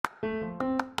Hi,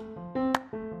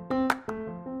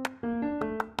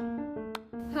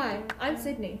 I'm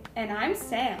Sydney. And I'm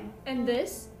Sam. And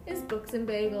this is Books and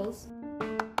Bagels.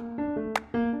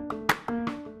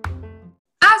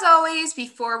 As always,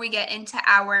 before we get into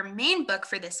our main book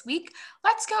for this week,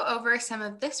 let's go over some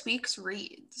of this week's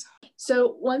reads.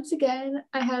 So once again,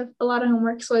 I have a lot of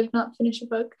homework, so I did not finish a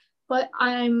book, but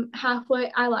I'm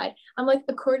halfway. I lied. I'm like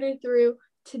a quarter through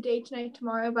Today, Tonight,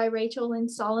 Tomorrow by Rachel Lynn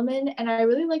Solomon, and I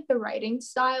really like the writing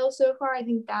style so far. I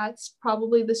think that's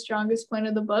probably the strongest point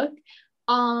of the book.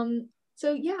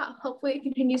 So yeah, hopefully it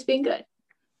continues being good.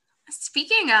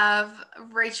 Speaking of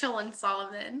Rachel Lynn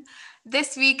Solomon,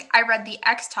 this week I read The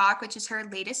X Talk, which is her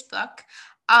latest book.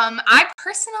 I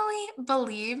personally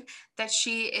believe that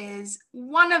she is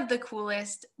one of the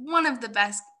coolest, one of the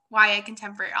best YA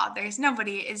contemporary authors.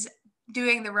 Nobody is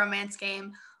doing the romance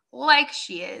game like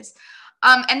she is.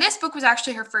 And this book was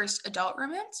actually her first adult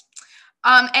romance.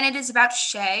 And it is about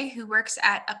Shay, who works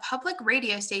at a public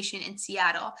radio station in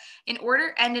Seattle. In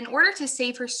order to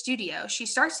save her studio, she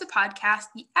starts the podcast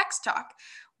The X Talk,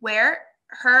 where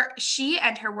she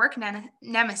and her work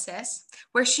nemesis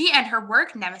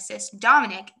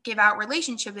Dominic give out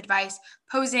relationship advice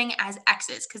posing as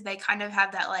exes, because they kind of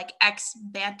have that like ex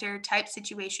banter type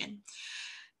situation.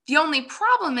 The only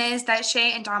problem is that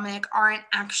Shay and Dominic aren't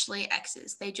actually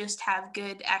exes. They just have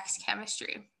good ex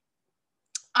chemistry.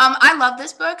 I love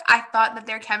this book. I thought that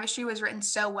their chemistry was written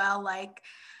so well, like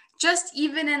just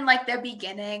even in like the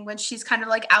beginning when she's kind of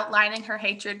like outlining her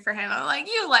hatred for him. I'm like,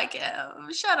 you like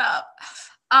him, shut up.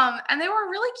 And they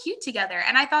were really cute together.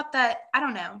 And I thought that, I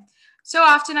don't know, so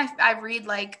often I read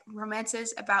like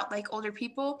romances about like older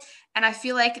people, and I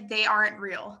feel like they aren't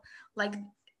real. Like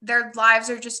their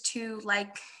lives are just too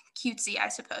like cutesy, I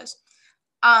suppose.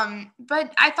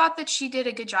 But I thought that she did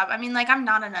a good job. I mean, like, I'm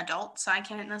not an adult, so I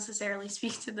can't necessarily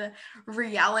speak to the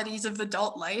realities of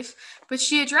adult life, but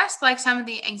she addressed like some of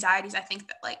the anxieties I think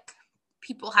that like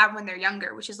people have when they're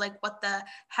younger, which is like, what the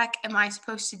heck am I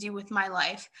supposed to do with my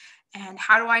life? And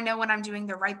how do I know when I'm doing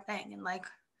the right thing? And like,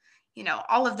 you know,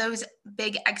 all of those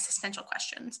big existential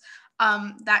questions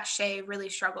that Shay really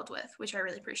struggled with, which I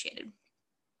really appreciated.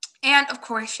 And of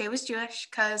course, Shay was Jewish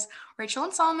because Rachel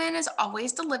Lynn Solomon is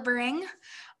always delivering.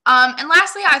 And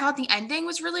lastly, I thought the ending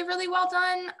was really, really well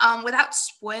done. Without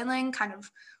spoiling kind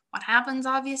of what happens,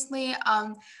 obviously.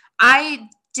 I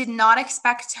did not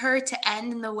expect her to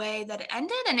end in the way that it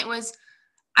ended. And it was,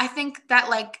 I think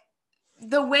that like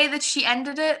the way that she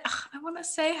ended it, I want to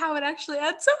say how it actually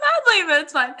ends so badly, but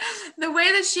it's fine. The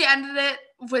way that she ended it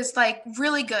was like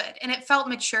really good, and it felt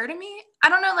mature to me. I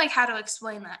don't know like how to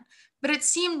explain that, but it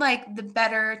seemed like the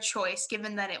better choice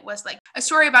given that it was like a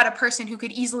story about a person who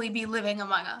could easily be living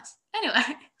among us.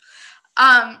 Anyway,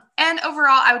 and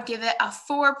overall I would give it a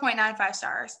 4.95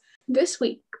 stars. This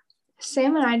week,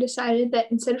 Sam and I decided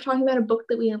that instead of talking about a book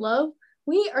that we love,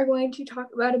 we are going to talk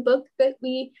about a book that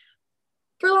we,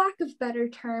 for lack of better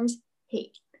terms,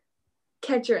 hate.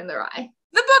 Catcher in the Rye.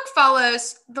 The book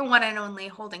follows the one and only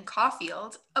Holden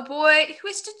Caulfield, a boy who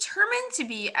is determined to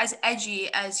be as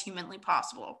edgy as humanly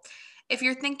possible. If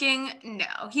you're thinking,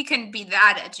 no, he couldn't be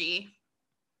that edgy,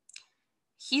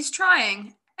 he's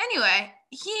trying. Anyway,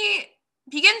 he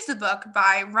begins the book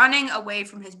by running away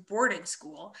from his boarding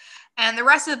school, and the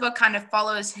rest of the book kind of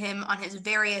follows him on his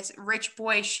various rich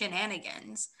boy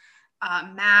shenanigans,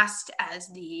 masked as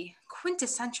the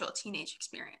quintessential teenage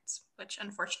experience, which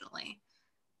unfortunately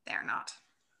they're not.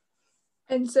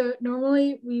 And so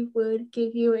normally we would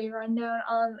give you a rundown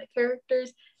on the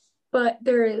characters, but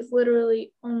there is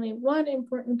literally only one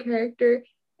important character,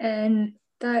 and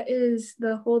that is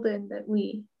the Holden that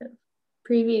we have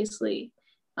previously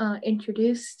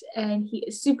introduced. And he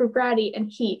is super bratty, and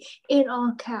he, in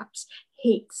all caps,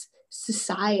 hates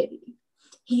society.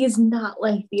 He is not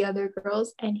like the other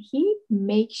girls, and he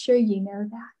makes sure you know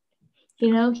that.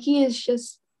 You know, he is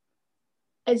just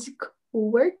as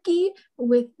quirky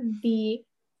with the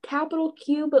capital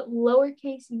Q but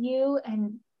lowercase u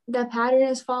and the pattern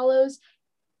as follows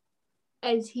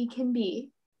as he can be.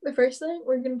 The first thing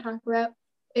we're going to talk about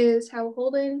is how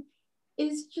Holden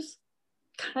is just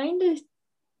kind of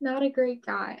not a great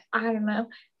guy. I don't know.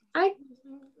 I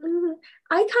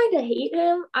kind of hate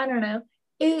him. I don't know.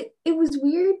 It was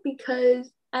weird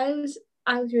because as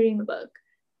I was reading the book,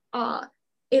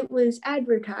 it was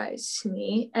advertised to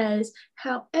me as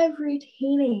how every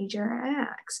teenager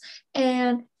acts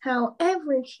and how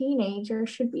every teenager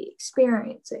should be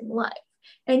experiencing life.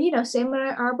 And, you know, Sam and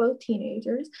I are both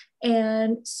teenagers.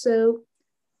 And so,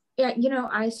 yeah, you know,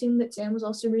 I assume that Sam was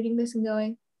also reading this and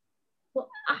going, well,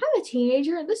 I'm a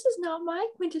teenager and this is not my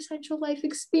quintessential life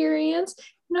experience.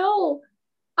 No,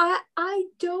 I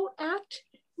don't act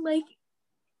like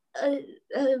a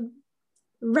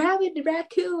rabid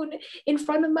raccoon in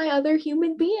front of my other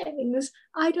human beings.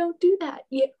 I don't do that,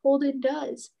 yet Holden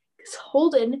does. Because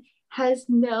Holden has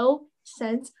no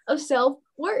sense of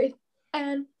self-worth.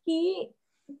 And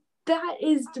that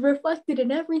is reflected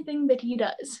in everything that he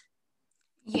does.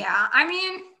 Yeah, I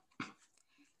mean,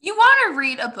 you want to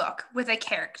read a book with a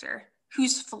character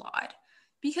who's flawed.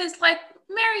 Because, like,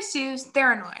 Mary Sue's,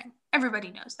 they're annoying. Everybody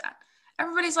knows that.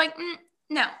 Everybody's like,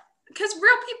 no. Because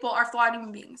real people are flawed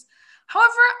human beings.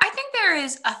 However, I think there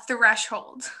is a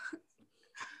threshold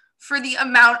for the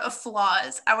amount of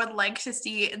flaws I would like to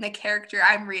see in the character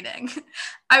I'm reading.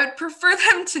 I would prefer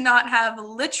them to not have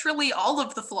literally all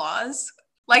of the flaws.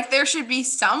 Like, there should be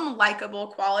some likable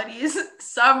qualities,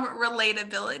 some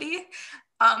relatability.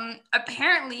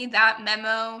 Apparently, that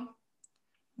memo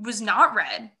was not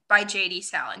read by J.D.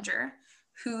 Salinger,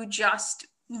 who just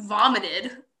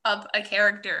vomited up a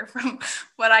character from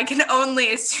what I can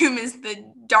only assume is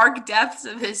the dark depths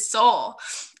of his soul.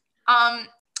 And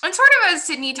sort of as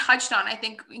Sydney touched on, I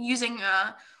think using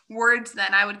words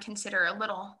that I would consider a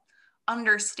little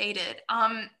understated.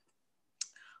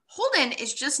 Holden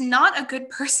is just not a good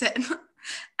person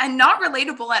and not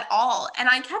relatable at all. And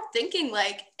I kept thinking,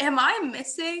 like, am I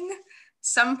missing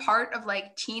some part of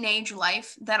like teenage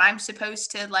life that I'm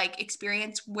supposed to like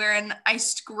experience wherein I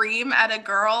scream at a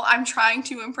girl I'm trying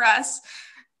to impress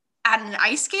at an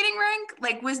ice skating rink?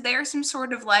 Like, was there some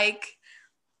sort of like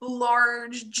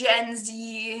large Gen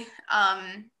Z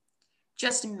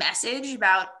just message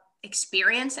about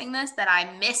experiencing this that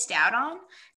I missed out on?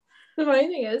 The funny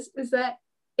thing is that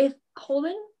if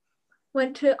Holden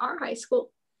went to our high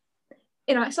school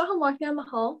and I saw him walking down the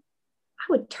hall, I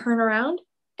would turn around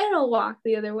and I'll walk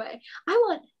the other way. I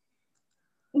want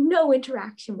no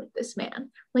interaction with this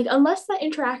man. Like, unless that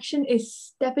interaction is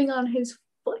stepping on his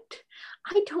foot,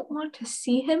 I don't want to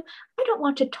see him. I don't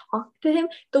want to talk to him.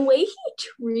 The way he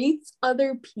treats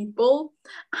other people,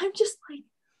 I'm just like,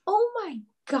 oh my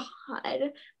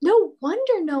God, no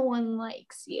wonder no one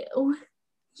likes you.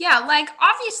 Yeah, like,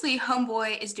 obviously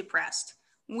Homeboy is depressed,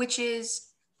 which is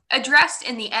addressed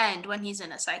in the end when he's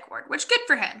in a psych ward, which good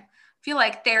for him. I feel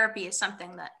like therapy is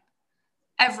something that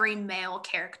every male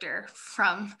character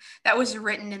from that was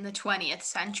written in the 20th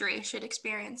century should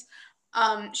experience.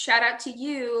 Shout out to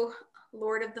you,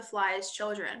 Lord of the Flies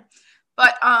children.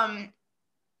 But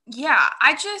yeah,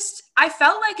 I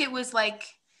felt like it was like,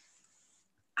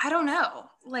 I don't know,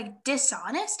 like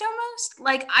dishonest almost.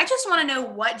 Like, I just want to know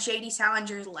what J.D.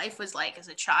 Salinger's life was like as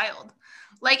a child.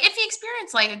 Like, if he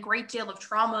experienced like a great deal of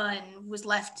trauma and was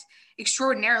left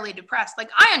extraordinarily depressed, like,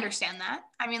 I understand that.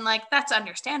 I mean, like, that's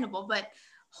understandable, but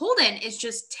Holden is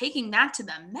just taking that to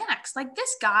the max. Like,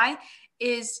 this guy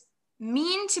is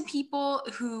mean to people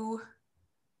who,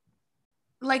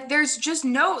 like, there's just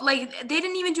no, like, they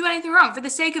didn't even do anything wrong for the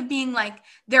sake of being like,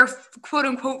 they're quote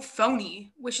unquote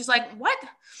phony, which is like, what?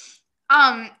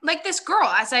 Like, this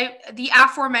girl, the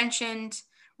aforementioned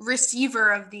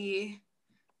receiver of the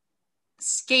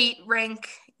skate rink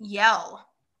yell,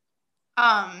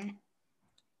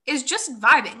 is just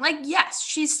vibing. Like, yes,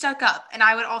 she's stuck up, and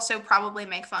I would also probably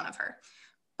make fun of her.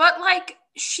 But, like,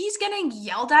 she's getting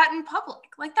yelled at in public.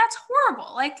 Like, that's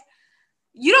horrible. Like,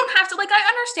 you don't have to, like, I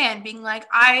understand being like,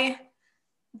 I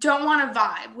don't want to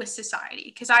vibe with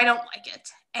society because I don't like it.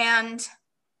 And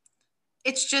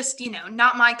it's just,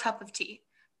 not my cup of tea.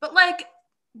 But, like,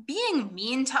 being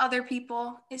mean to other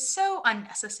people is so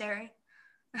unnecessary.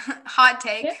 Hot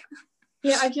take.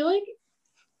 Yeah, I feel like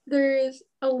there's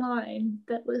a line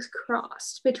that was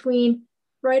crossed between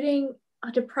writing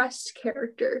a depressed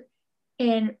character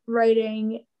and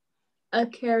writing a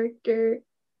character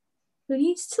who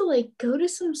needs to like go to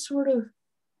some sort of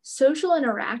social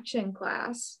interaction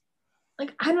class.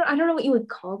 Like, I don't know what you would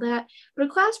call that, but a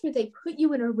class where they put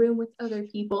you in a room with other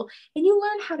people and you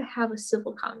learn how to have a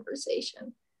civil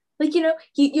conversation. Like,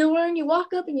 you learn, you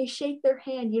walk up and you shake their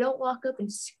hand. You don't walk up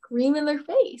and scream in their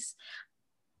face.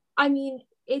 I mean,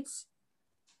 it's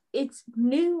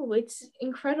new, it's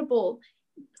incredible,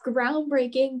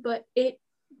 groundbreaking, but it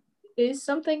is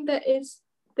something that is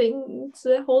things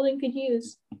that Holden could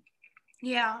use.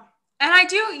 Yeah. And I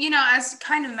do, as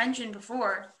kind of mentioned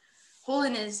before,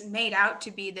 Holden is made out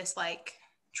to be this like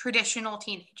traditional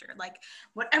teenager, like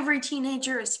what every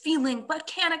teenager is feeling but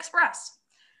can't express.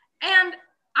 And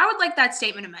I would like that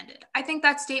statement amended. I think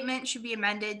that statement should be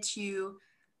amended to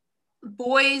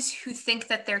boys who think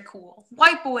that they're cool.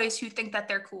 White boys who think that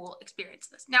they're cool experience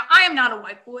this. Now, I am not a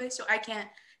white boy, so I can't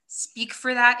speak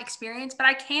for that experience, but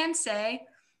I can say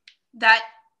that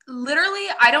literally,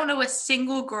 I don't know a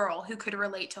single girl who could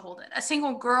relate to Holden. A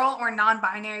single girl or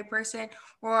non-binary person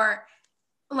or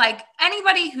like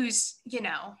anybody who's,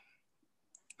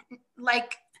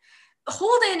 like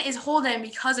Holden is Holden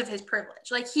because of his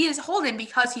privilege. Like he is Holden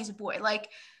because he's a boy. Like,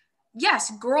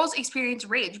 yes, girls experience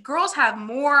rage. Girls have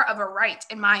more of a right,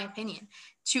 in my opinion,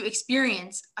 to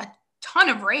experience a ton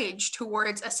of rage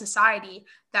towards a society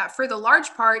that for the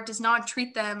large part does not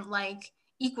treat them like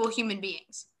equal human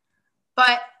beings.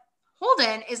 But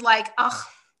Holden is like, ugh,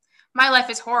 my life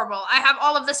is horrible. I have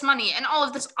all of this money and all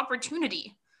of this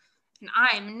opportunity, and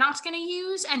I'm not going to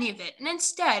use any of it. And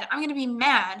instead, I'm going to be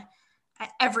mad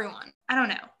at everyone. I don't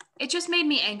know. It just made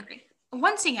me angry.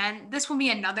 Once again, this will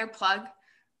be another plug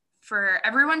for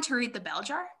everyone to read The Bell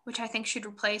Jar, which I think should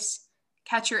replace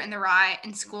Catcher in the Rye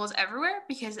in schools everywhere,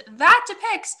 because that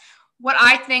depicts what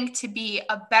I think to be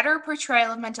a better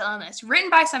portrayal of mental illness, written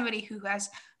by somebody who has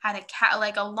had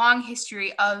a long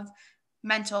history of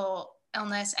mental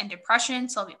illness and depression,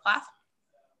 Sylvia Plath,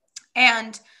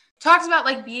 and talks about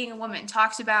like being a woman,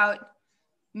 talks about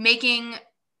making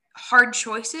hard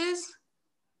choices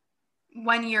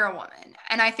when you're a woman.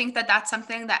 And I think that that's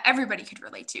something that everybody could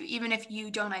relate to, even if you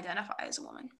don't identify as a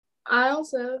woman. I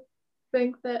also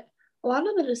think that a lot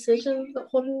of the decisions that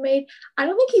Holden made, I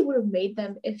don't think he would have made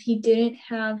them if he didn't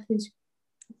have his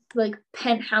like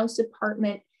penthouse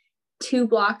apartment 2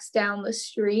 blocks down the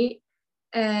street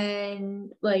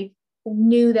and like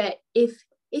knew that if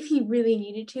he really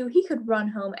needed to, he could run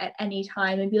home at any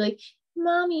time and be like,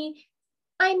 Mommy,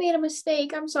 I made a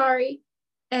mistake, I'm sorry.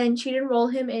 And she'd enroll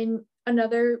him in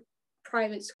another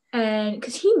private school. And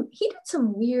because he did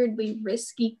some weirdly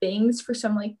risky things for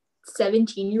some like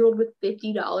 17-year-old with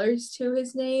 $50 to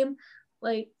his name.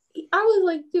 Like, I was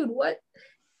like, dude, what?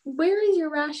 Where is your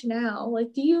rationale?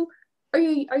 Like, are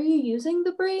you using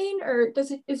the brain, or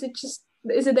is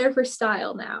it there for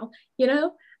style now?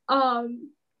 And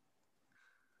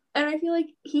I feel like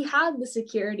he had the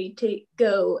security to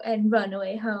go and run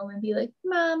away home and be like,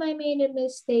 Mom, I made a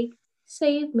mistake.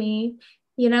 Save me,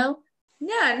 Yeah,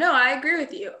 no, I agree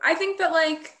with you. I think that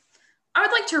like, I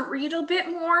would like to read a bit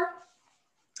more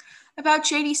about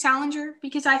J.D. Salinger,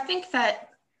 because I think that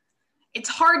it's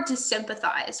hard to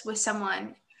sympathize with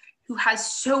someone who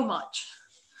has so much.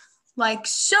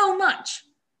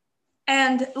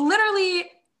 And literally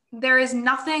there is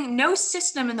no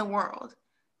system in the world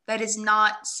that is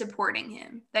not supporting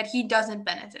him, that he doesn't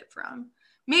benefit from.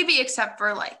 Maybe except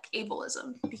for like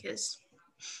ableism, because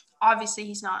obviously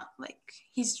he's not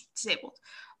he's disabled,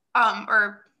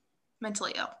 or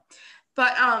mentally ill.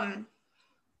 But I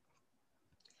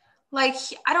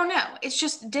don't know. It's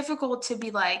just difficult to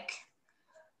be like,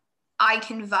 I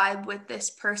can vibe with this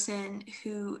person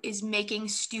who is making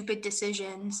stupid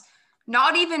decisions,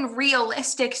 not even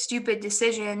realistic stupid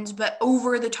decisions, but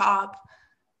over the top,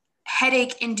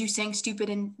 headache inducing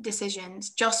stupid decisions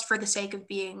just for the sake of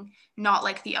being not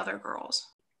like the other girls.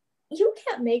 You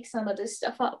can't make some of this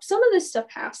stuff up. Some of this stuff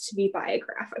has to be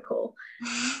biographical.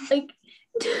 Like,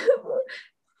 what?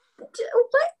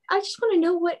 I just want to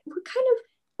know what kind of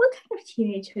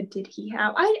teenagehood did he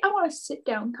have? I want a sit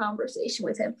down conversation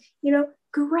with him.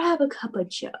 Grab a cup of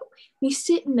Joe. We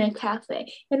sit in a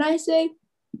cafe, and I say,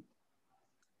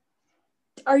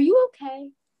 "Are you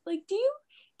okay? Like, do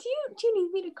you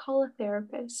need me to call a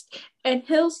therapist?" And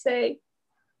he'll say,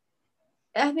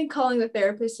 I think calling the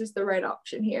therapist is the right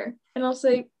option here. And I'll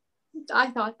say,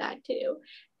 I thought that too.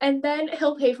 And then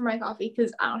he'll pay for my coffee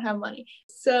because I don't have money.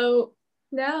 So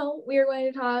now we are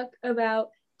going to talk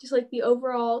about just like the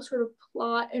overall sort of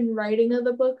plot and writing of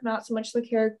the book, not so much the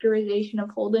characterization of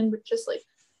Holden, but just like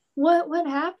what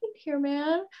happened here,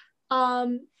 man.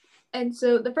 And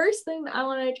so the first thing that I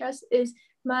want to address is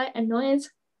my annoyance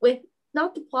with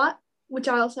not the plot, which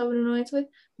I also have an annoyance with,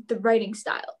 the writing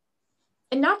style.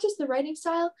 And not just the writing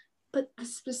style, but the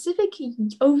specific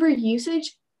overusage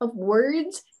of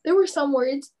words. There were some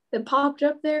words that popped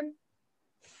up there.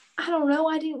 I don't know,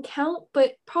 I didn't count,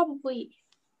 but probably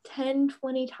 10,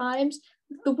 20 times.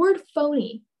 The word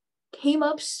phony came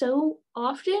up so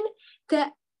often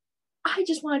that I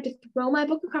just wanted to throw my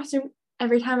book across the room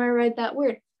every time I read that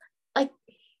word. Like,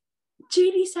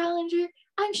 J.D. Salinger,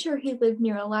 I'm sure he lived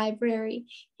near a library.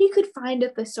 He could find a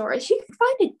thesaurus. He could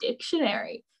find a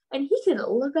dictionary. And he could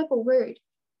look up a word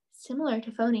similar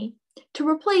to phony to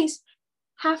replace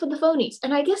half of the phonies.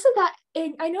 And I guess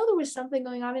and I know there was something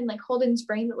going on in like Holden's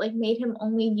brain that like made him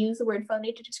only use the word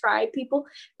phony to describe people.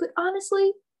 But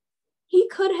honestly, he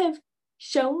could have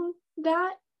shown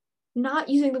that not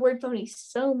using the word phony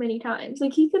so many times.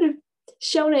 Like, he could have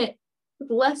shown it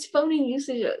with less phony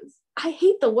usages. I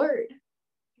hate the word.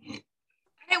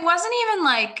 I It wasn't even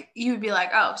like you would be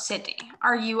like, oh, Sydney,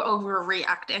 are you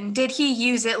overreacting? Did he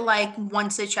use it like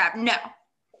once a chapter? No.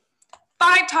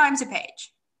 5 times a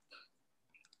page.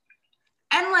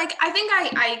 And like, I think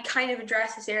I kind of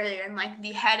addressed this earlier in like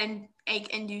the head and ache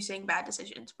inducing bad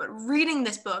decisions, but reading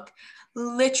this book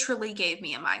literally gave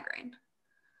me a migraine.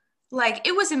 Like,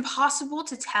 it was impossible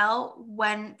to tell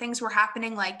when things were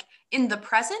happening like in the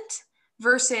present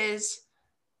versus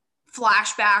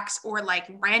flashbacks or like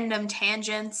random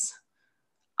tangents.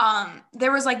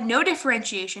 There was like no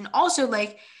differentiation. Also,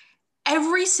 like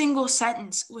every single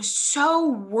sentence was so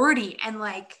wordy and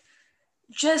like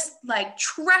just like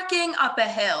trekking up a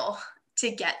hill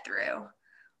to get through.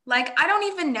 Like, I don't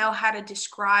even know how to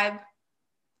describe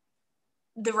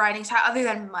the writing style other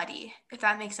than muddy, if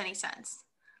that makes any sense.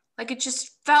 Like, it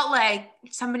just felt like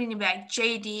somebody needed to be like,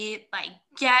 JD, like,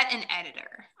 get an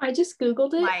editor. I just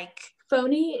Googled it. Like,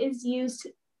 phony is used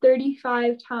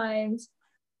 35 times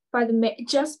by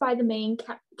the main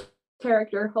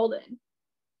character, Holden.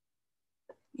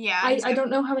 yeah. I don't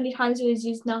know how many times it is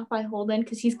used not by Holden,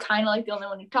 because he's kind of like the only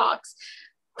one who talks.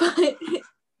 But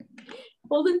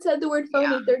Holden said the word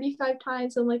phony 35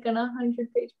 times in like an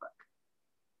 100-page book.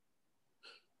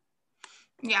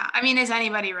 Yeah, I mean, is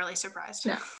anybody really surprised?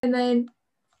 No. And then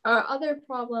our other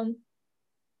problem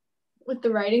with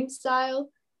the writing style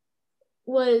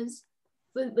was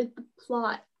like the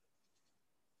plot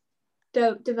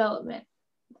development.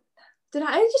 Did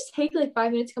I just take like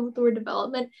 5 minutes to come up with the word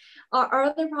development? Our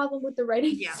other problem with the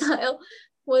writing style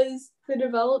was the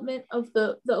development of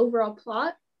the overall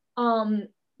plot.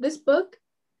 This book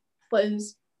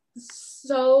was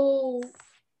so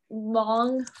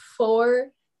long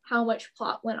for how much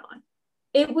plot went on.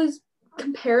 It was,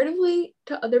 comparatively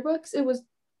to other books, it was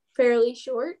fairly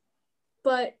short,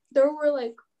 but there were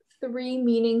like 3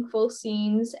 meaningful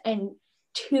scenes and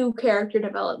 2 character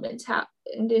developments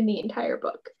happened in the entire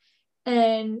book.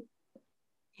 And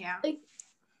like,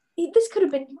 this could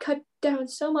have been cut down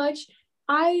so much.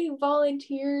 I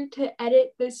volunteered to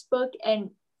edit this book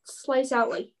and slice out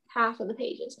like half of the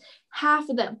pages. Half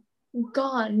of them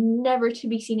gone, never to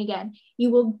be seen again.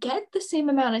 You will get the same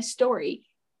amount of story.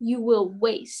 You will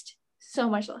waste so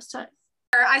much less time.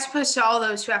 I suppose to all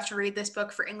those who have to read this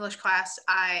book for English class,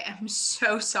 I am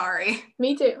so sorry.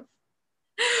 Me too.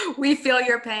 We feel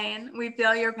your pain. We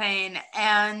feel your pain.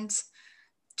 And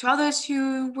to all those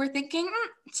who were thinking,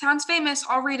 sounds famous,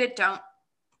 I'll read it, don't.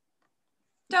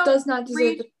 Does not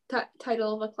deserve the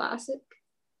title of a classic.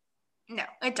 No,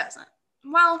 it doesn't.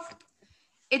 Well,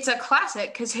 it's a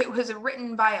classic because it was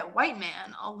written by a white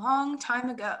man a long time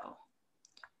ago.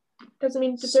 Doesn't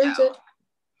mean it deserves it.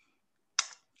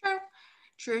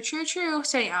 True.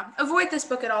 So yeah, avoid this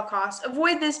book at all costs.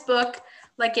 Avoid this book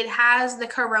like it has the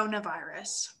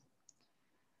coronavirus.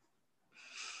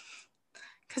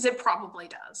 Because it probably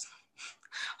does.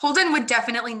 Holden would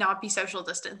definitely not be social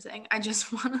distancing. I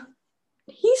just want to...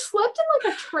 He slept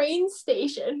in like a train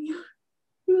station.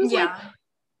 He was like,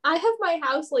 I have my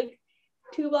house like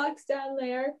 2 blocks down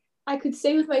there. I could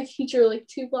stay with my teacher like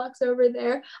 2 blocks over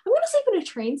there. I'm going to sleep in a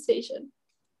train station.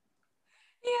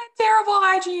 Yeah, terrible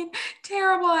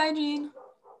hygiene.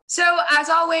 So as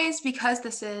always, because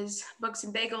this is Books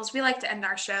and Bagels, we like to end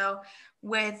our show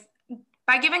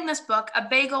by giving this book a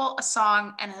bagel, a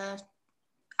song, and a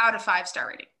out of 5-star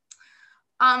rating.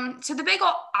 So the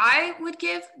bagel I would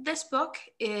give this book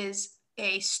is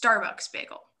a Starbucks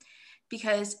bagel,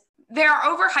 because they are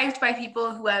overhyped by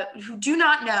people who do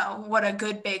not know what a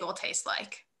good bagel tastes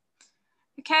like.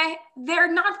 Okay?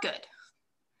 They're not good.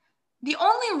 The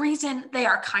only reason they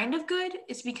are kind of good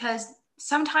is because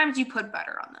sometimes you put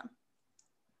butter on them.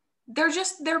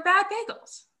 They're bad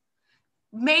bagels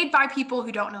made by people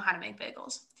who don't know how to make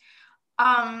bagels.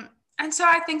 And so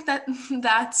I think that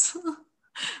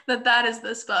that is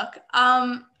this book.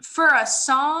 For a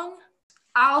song,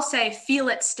 I'll say Feel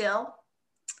It Still,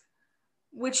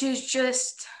 which is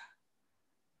just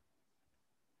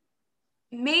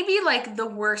maybe like the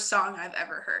worst song I've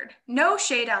ever heard. No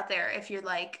shade out there if you're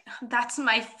like, that's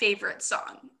my favorite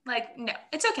song. Like, no,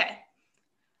 it's okay.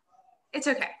 It's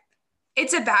okay.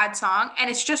 It's a bad song and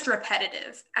it's just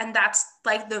repetitive. And that's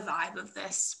like the vibe of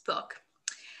this book.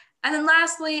 And then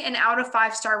lastly, an out of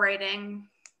 5-star rating,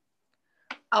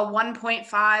 a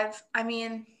 1.5. I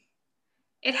mean,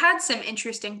 it had some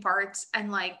interesting parts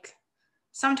and like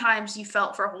sometimes you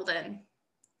felt for Holden,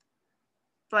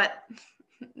 but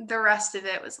the rest of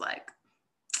it was like,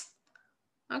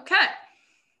 okay.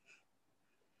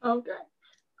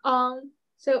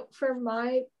 So for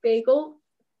my bagel,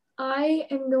 I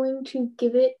am going to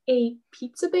give it a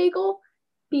pizza bagel,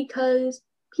 because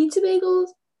pizza bagels,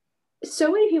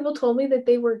 so many people told me that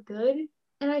they were good,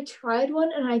 and I tried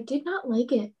one and I did not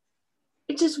like it.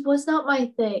 It just was not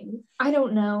my thing. I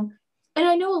don't know. And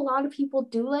I know a lot of people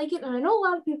do like it, and I know a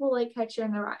lot of people like Catcher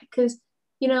in the Rye, because,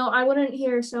 you know, I wouldn't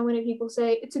hear so many people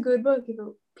say it's a good book if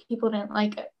people didn't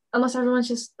like it, unless everyone's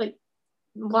just like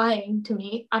lying to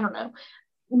me. I don't know.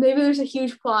 Maybe there's a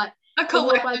huge plot, A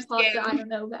plot that I don't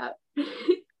know about.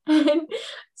 And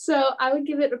so I would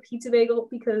give it a pizza bagel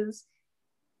because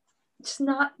just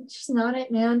not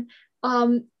it, man.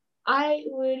 I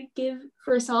would give,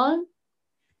 for a song,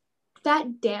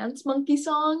 that Dance Monkey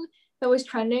song that was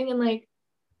trending in like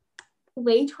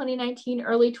late 2019,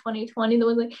 early 2020, the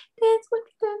one like dance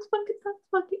monkey, dance monkey, dance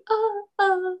monkey,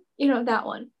 you know, that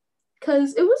one,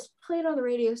 because it was played on the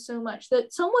radio so much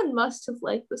that someone must have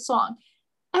liked the song.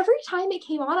 Every time it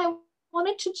came on, I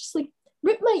wanted to just like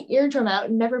rip my eardrum out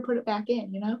and never put it back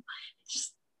in, you know.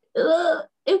 Just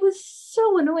it was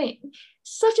so annoying,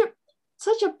 such a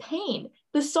pain.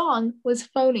 The song was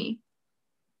phony.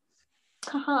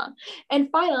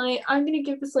 And finally, I'm gonna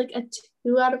give this like a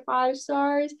 2 out of 5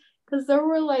 stars, because there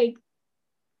were like,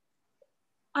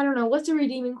 I don't know, what's the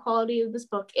redeeming quality of this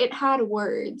book? It had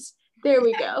words. There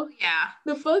we go. Yeah.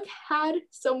 The book had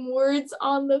some words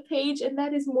on the page, and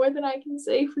that is more than I can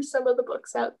say for some of the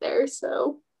books out there.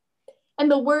 So,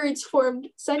 and the words formed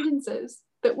sentences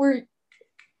that were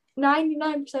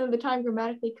 99% of the time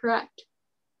grammatically correct.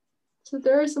 So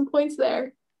there are some points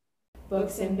there.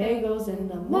 Books and bagels in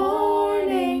the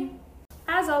morning.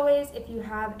 As always, if you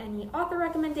have any author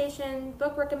recommendation,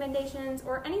 book recommendations,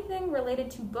 or anything related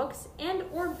to books and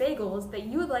or bagels that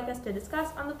you would like us to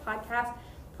discuss on the podcast,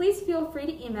 please feel free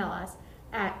to email us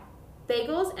at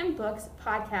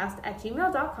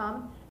bagelsandbookspodcast@gmail.com